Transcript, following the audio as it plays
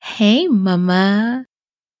Hey, mama.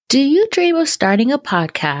 Do you dream of starting a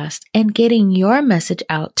podcast and getting your message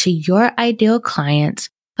out to your ideal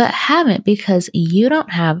clients, but haven't because you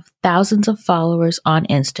don't have thousands of followers on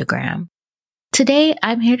Instagram? Today,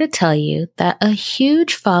 I'm here to tell you that a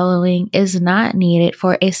huge following is not needed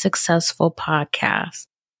for a successful podcast.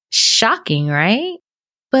 Shocking, right?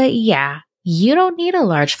 But yeah, you don't need a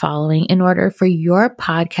large following in order for your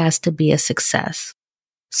podcast to be a success.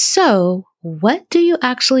 So, what do you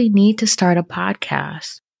actually need to start a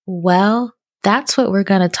podcast? Well, that's what we're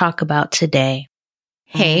going to talk about today.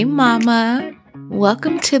 Hey, mama.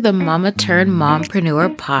 Welcome to the Mama Turned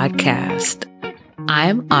Mompreneur podcast.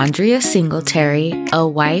 I'm Andrea Singletary, a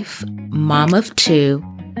wife, mom of two,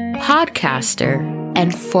 podcaster,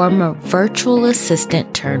 and former virtual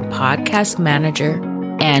assistant turned podcast manager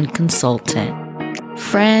and consultant.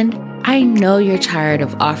 Friend, I know you're tired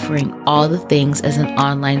of offering all the things as an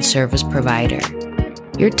online service provider.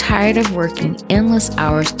 You're tired of working endless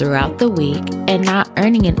hours throughout the week and not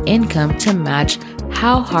earning an income to match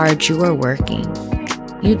how hard you are working.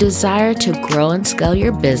 You desire to grow and scale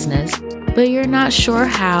your business, but you're not sure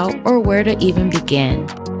how or where to even begin.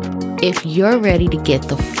 If you're ready to get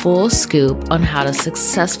the full scoop on how to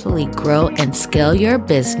successfully grow and scale your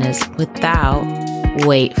business without,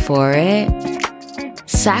 wait for it,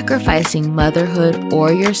 sacrificing motherhood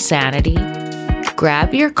or your sanity,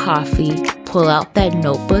 grab your coffee, pull out that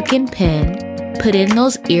notebook and pen, put in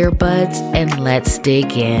those earbuds, and let's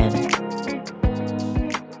dig in.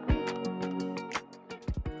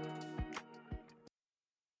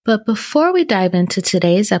 But before we dive into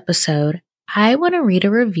today's episode, I want to read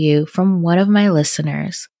a review from one of my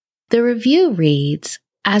listeners. The review reads,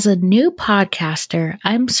 "As a new podcaster,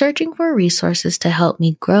 I'm searching for resources to help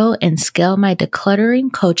me grow and scale my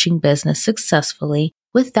decluttering coaching business successfully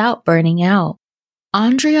without burning out.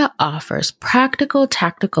 Andrea offers practical,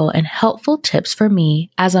 tactical, and helpful tips for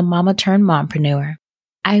me as a mama turned mompreneur.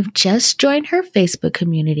 I've just joined her Facebook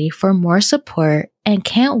community for more support and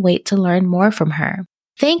can't wait to learn more from her.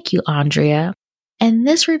 Thank you, Andrea." And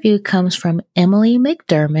this review comes from Emily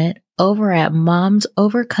McDermott over at Moms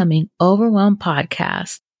Overcoming Overwhelm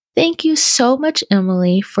podcast. Thank you so much,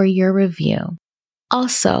 Emily, for your review.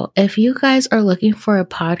 Also, if you guys are looking for a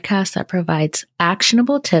podcast that provides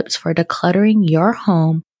actionable tips for decluttering your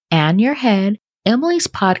home and your head, Emily's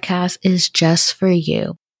podcast is just for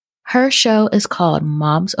you. Her show is called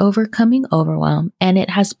Moms Overcoming Overwhelm, and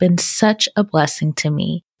it has been such a blessing to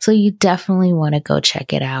me. So you definitely want to go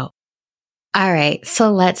check it out. All right,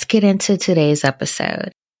 so let's get into today's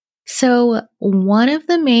episode. So one of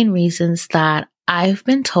the main reasons that I've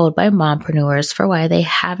been told by mompreneurs for why they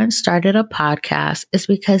haven't started a podcast is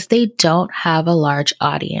because they don't have a large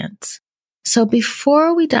audience. So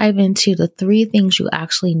before we dive into the 3 things you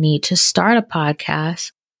actually need to start a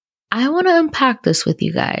podcast, I want to unpack this with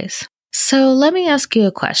you guys. So let me ask you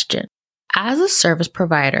a question. As a service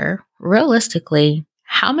provider, realistically,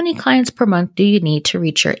 how many clients per month do you need to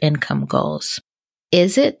reach your income goals?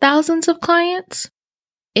 Is it thousands of clients?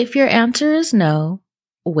 If your answer is no,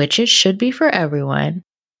 which it should be for everyone,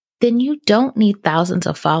 then you don't need thousands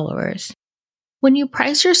of followers. When you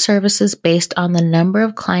price your services based on the number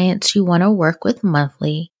of clients you want to work with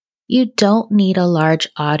monthly, you don't need a large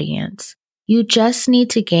audience. You just need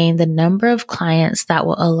to gain the number of clients that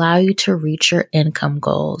will allow you to reach your income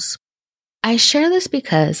goals. I share this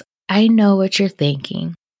because I know what you're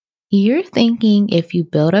thinking. You're thinking if you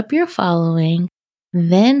build up your following,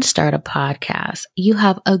 then start a podcast, you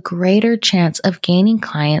have a greater chance of gaining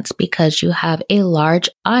clients because you have a large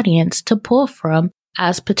audience to pull from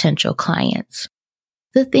as potential clients.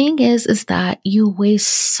 The thing is that you waste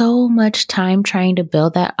so much time trying to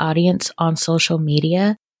build that audience on social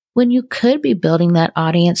media when you could be building that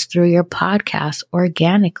audience through your podcast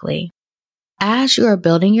organically. As you are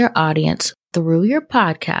building your audience through your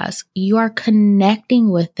podcast, you are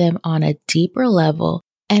connecting with them on a deeper level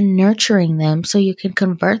and nurturing them so you can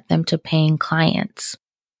convert them to paying clients.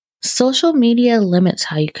 Social media limits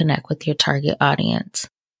how you connect with your target audience.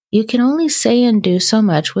 You can only say and do so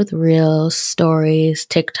much with Reels, Stories,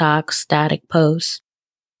 TikTok, static posts.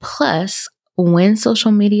 Plus, when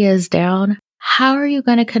social media is down, how are you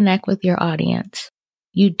going to connect with your audience?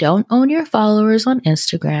 You don't own your followers on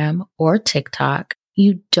Instagram or TikTok.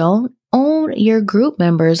 You don't own your group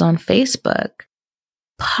members on Facebook.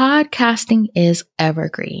 Podcasting is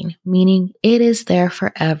evergreen, meaning it is there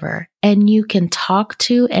forever, and you can talk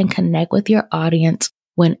to and connect with your audience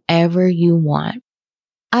whenever you want.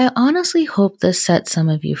 I honestly hope this sets some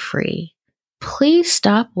of you free. Please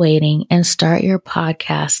stop waiting and start your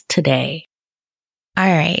podcast today. All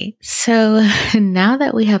right. So now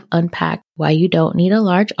that we have unpacked why you don't need a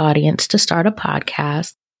large audience to start a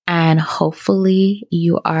podcast, and hopefully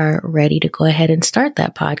you are ready to go ahead and start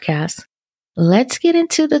that podcast, let's get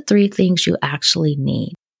into the 3 things you actually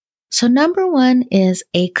need. So number 1 is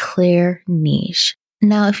a clear niche.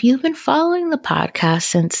 Now, if you've been following the podcast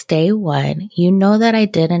since day 1, you know that I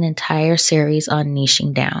did an entire series on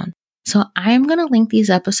niching down. So I'm going to link these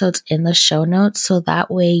episodes in the show notes so that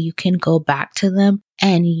way you can go back to them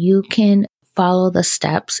and you can follow the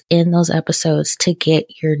steps in those episodes to get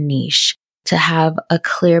your niche, to have a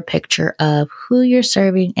clear picture of who you're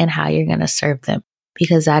serving and how you're going to serve them,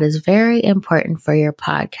 because that is very important for your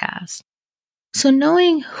podcast. So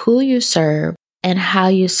knowing who you serve and how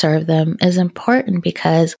you serve them is important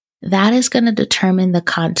because that is going to determine the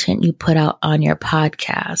content you put out on your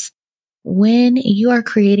podcast. When you are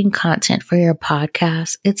creating content for your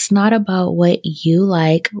podcast, it's not about what you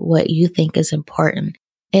like, what you think is important.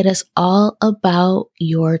 It is all about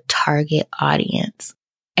your target audience.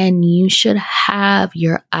 And you should have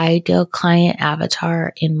your ideal client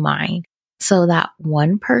avatar in mind. So that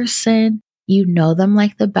one person, you know them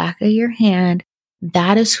like the back of your hand.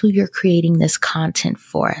 That is who you're creating this content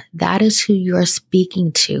for. That is who you're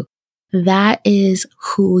speaking to. That is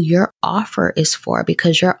who your offer is for,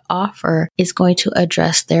 because your offer is going to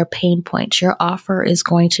address their pain points. Your offer is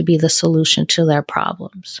going to be the solution to their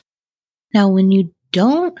problems. Now, when you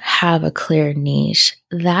don't have a clear niche,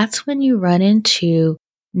 that's when you run into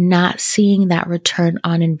not seeing that return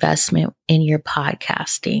on investment in your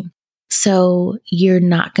podcasting. So you're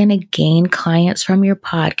not going to gain clients from your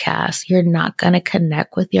podcast. You're not going to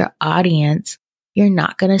connect with your audience. You're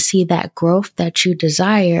not going to see that growth that you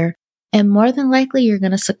desire. And more than likely, you're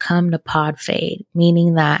going to succumb to pod fade,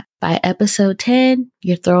 meaning that by episode 10,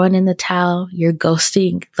 you're throwing in the towel, you're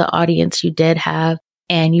ghosting the audience you did have,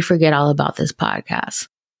 and you forget all about this podcast.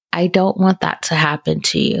 I don't want that to happen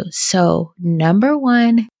to you. So number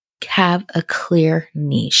 1, have a clear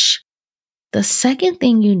niche. The second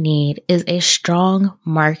thing you need is a strong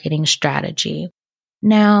marketing strategy.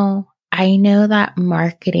 Now, I know that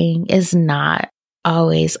marketing is not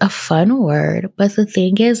always a fun word, but the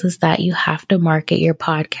thing is that you have to market your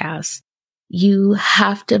podcast. You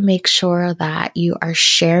have to make sure that you are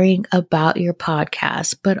sharing about your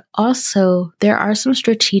podcast, but also there are some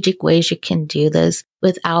strategic ways you can do this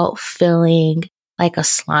without feeling like a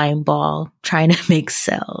slime ball trying to make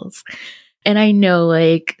sales. And I know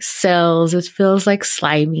like sales, it feels like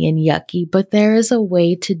slimy and yucky, but there is a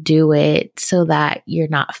way to do it so that you're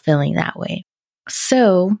not feeling that way.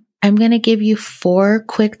 So I'm going to give you 4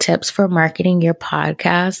 quick tips for marketing your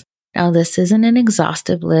podcast. Now, this isn't an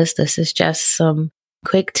exhaustive list. This is just some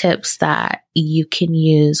quick tips that you can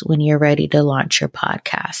use when you're ready to launch your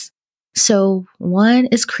podcast. So 1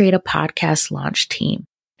 is create a podcast launch team.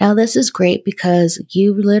 Now, this is great because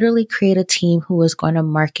you literally create a team who is going to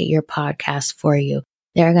market your podcast for you.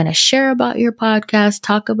 They're going to share about your podcast,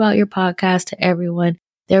 talk about your podcast to everyone.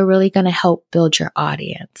 They're really going to help build your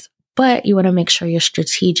audience. But you want to make sure you're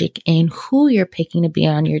strategic in who you're picking to be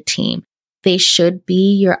on your team. They should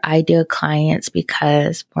be your ideal clients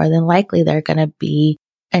because more than likely they're going to be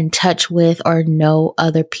in touch with or know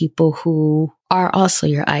other people who are also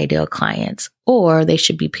your ideal clients, or they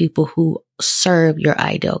should be people who serve your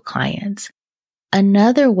ideal clients.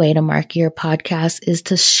 Another way to market your podcast is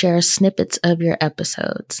to share snippets of your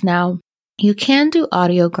episodes. Now, you can do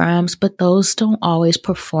audiograms, but those don't always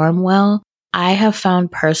perform well. I have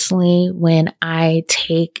found personally when I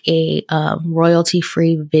take a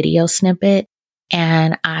royalty-free video snippet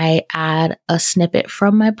and I add a snippet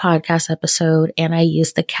from my podcast episode and I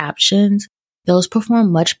use the captions, those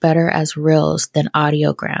perform much better as reels than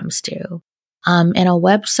audiograms do. And a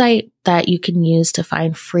website that you can use to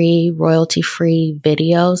find free, royalty-free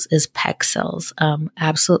videos is Pexels.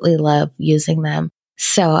 Absolutely love using them.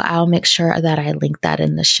 So I'll make sure that I link that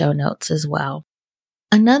in the show notes as well.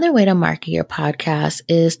 Another way to market your podcast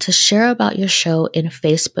is to share about your show in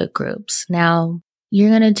Facebook groups. Now, you're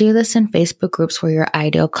going to do this in Facebook groups where your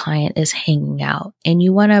ideal client is hanging out, and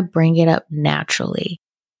you want to bring it up naturally.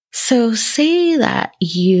 So say that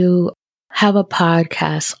you have a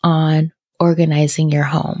podcast on organizing your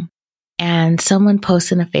home, and someone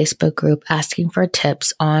posts in a Facebook group asking for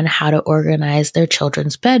tips on how to organize their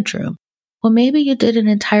children's bedroom. Well, maybe you did an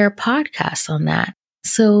entire podcast on that.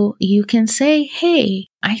 So you can say, hey,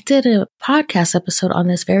 I did a podcast episode on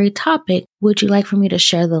this very topic. Would you like for me to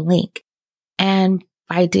share the link? And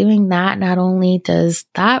by doing that, not only does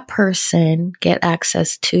that person get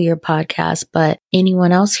access to your podcast, but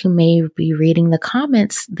anyone else who may be reading the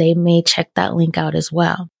comments, they may check that link out as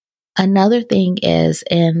well. Another thing is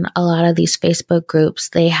in a lot of these Facebook groups,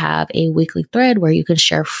 they have a weekly thread where you can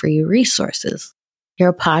share free resources.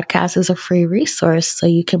 Your podcast is a free resource, so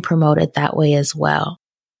you can promote it that way as well.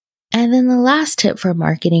 And then the last tip for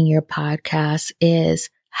marketing your podcast is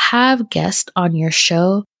have guests on your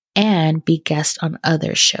show and be guests on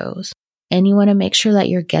other shows. And you want to make sure that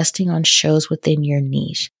you're guesting on shows within your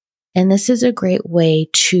niche. And this is a great way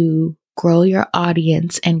to grow your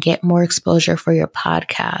audience and get more exposure for your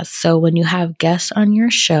podcast. So when you have guests on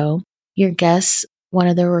your show, your guests, one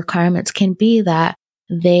of the requirements can be that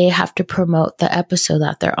they have to promote the episode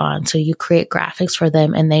that they're on. So you create graphics for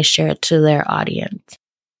them and they share it to their audience.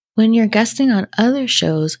 When you're guesting on other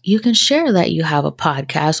shows, you can share that you have a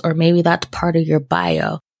podcast, or maybe that's part of your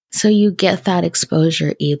bio. So you get that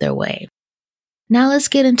exposure either way. Now let's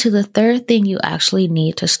get into the third thing you actually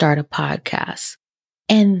need to start a podcast.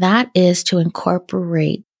 And that is to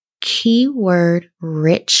incorporate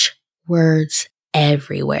keyword-rich words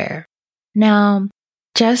everywhere. Now,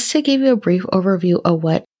 just to give you a brief overview of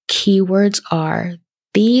what keywords are,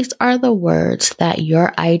 these are the words that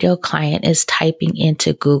your ideal client is typing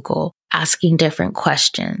into Google, asking different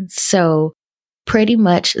questions. So pretty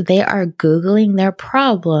much they are Googling their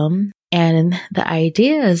problem, and the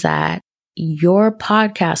idea is that your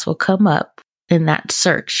podcast will come up in that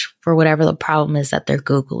search for whatever the problem is that they're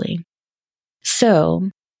Googling. So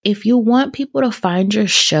if you want people to find your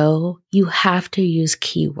show, you have to use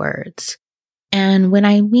keywords. And when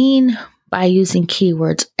I mean by using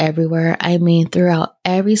keywords everywhere, I mean throughout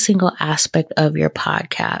every single aspect of your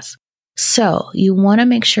podcast. So you want to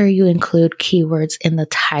make sure you include keywords in the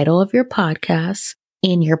title of your podcast,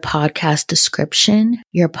 in your podcast description,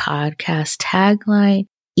 your podcast tagline,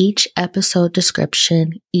 each episode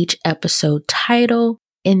description, each episode title,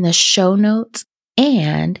 in the show notes,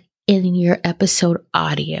 and in your episode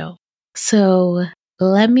audio. So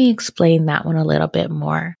let me explain that one a little bit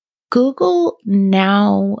more. Google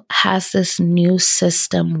now has this new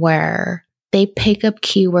system where they pick up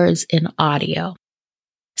keywords in audio.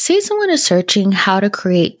 Say someone is searching how to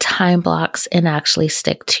create time blocks and actually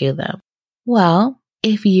stick to them. Well,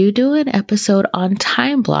 if you do an episode on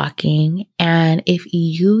time blocking, and if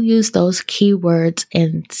you use those keywords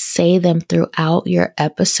and say them throughout your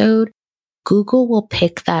episode, Google will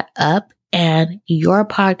pick that up and your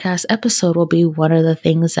podcast episode will be one of the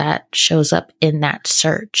things that shows up in that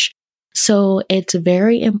search. So it's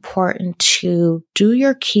very important to do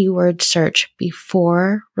your keyword search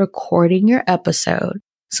before recording your episode,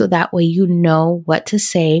 so that way you know what to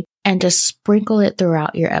say and just sprinkle it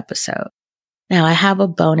throughout your episode. Now I have a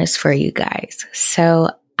bonus for you guys. So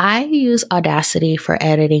I use Audacity for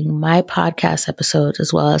editing my podcast episodes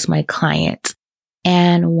as well as my clients.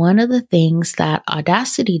 And one of the things that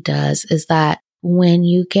Audacity does is that when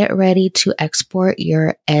you get ready to export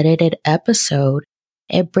your edited episode,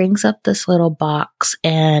 it brings up this little box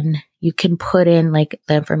and you can put in like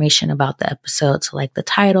the information about the episode. So like the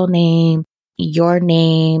title name, your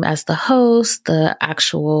name as the host, the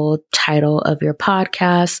actual title of your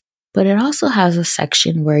podcast. But it also has a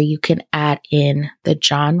section where you can add in the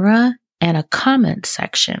genre and a comment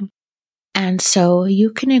section. And so you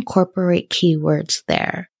can incorporate keywords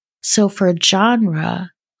there. So for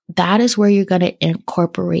genre, that is where you're going to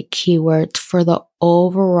incorporate keywords for the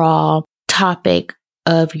overall topic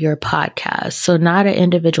of your podcast. So not an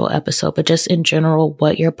individual episode, but just in general,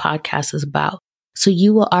 what your podcast is about. So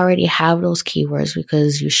you will already have those keywords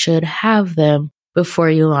because you should have them before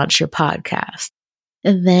you launch your podcast.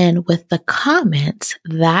 And then with the comments,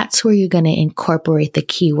 that's where you're going to incorporate the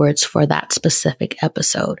keywords for that specific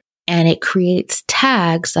episode. And it creates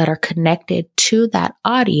tags that are connected to that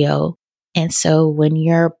audio. And so when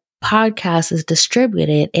your podcast is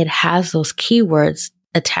distributed, it has those keywords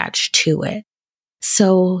attached to it.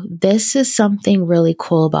 So this is something really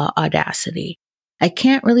cool about Audacity. I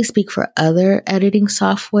can't really speak for other editing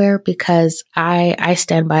software because I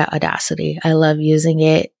stand by Audacity. I love using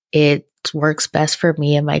it. It works best for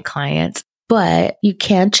me and my clients, but you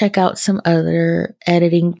can check out some other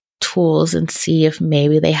editing tools and see if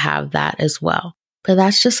maybe they have that as well. But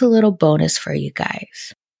that's just a little bonus for you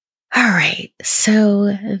guys. All right.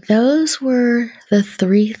 So those were the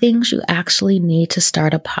 3 things you actually need to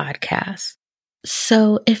start a podcast.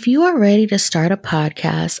 So if you are ready to start a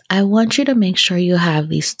podcast, I want you to make sure you have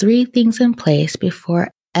these 3 things in place before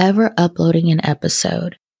ever uploading an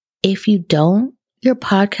episode. If you don't, your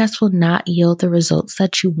podcast will not yield the results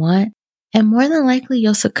that you want, and more than likely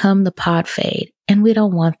you'll succumb to pod fade, and we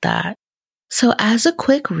don't want that. So as a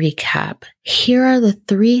quick recap, here are the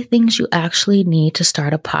 3 things you actually need to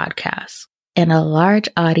start a podcast, and a large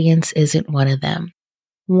audience isn't one of them.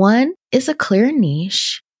 1 is a clear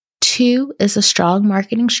niche. 2 is a strong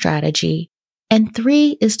marketing strategy. And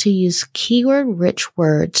 3 is to use keyword-rich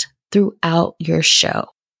words throughout your show.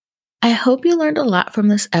 I hope you learned a lot from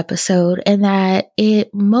this episode and that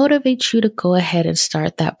it motivates you to go ahead and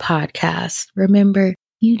start that podcast. Remember,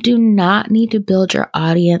 you do not need to build your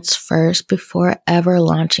audience first before ever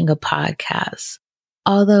launching a podcast.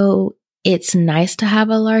 Although it's nice to have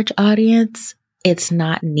a large audience, it's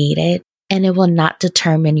not needed, and it will not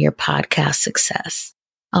determine your podcast success.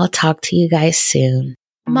 I'll talk to you guys soon.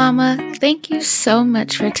 Mama, thank you so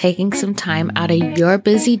much for taking some time out of your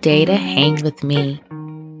busy day to hang with me.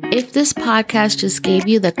 If this podcast just gave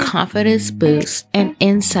you the confidence boost and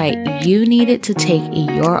insight you needed to take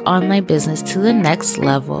your online business to the next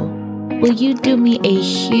level, will you do me a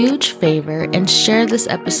huge favor and share this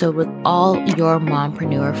episode with all your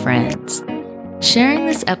mompreneur friends? Sharing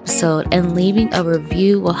this episode and leaving a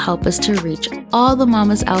review will help us to reach all the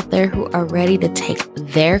mamas out there who are ready to take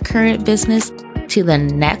their current business to the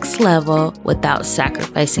next level without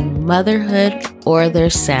sacrificing motherhood or their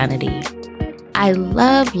sanity. I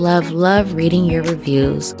love reading your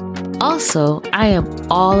reviews. Also, I am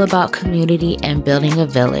all about community and building a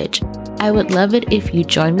village. I would love it if you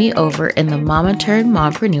join me over in the Mama Turned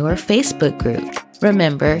Mompreneur Facebook group.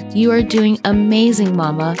 Remember, you are doing amazing,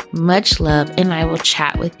 Mama. Much love, and I will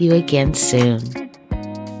chat with you again soon.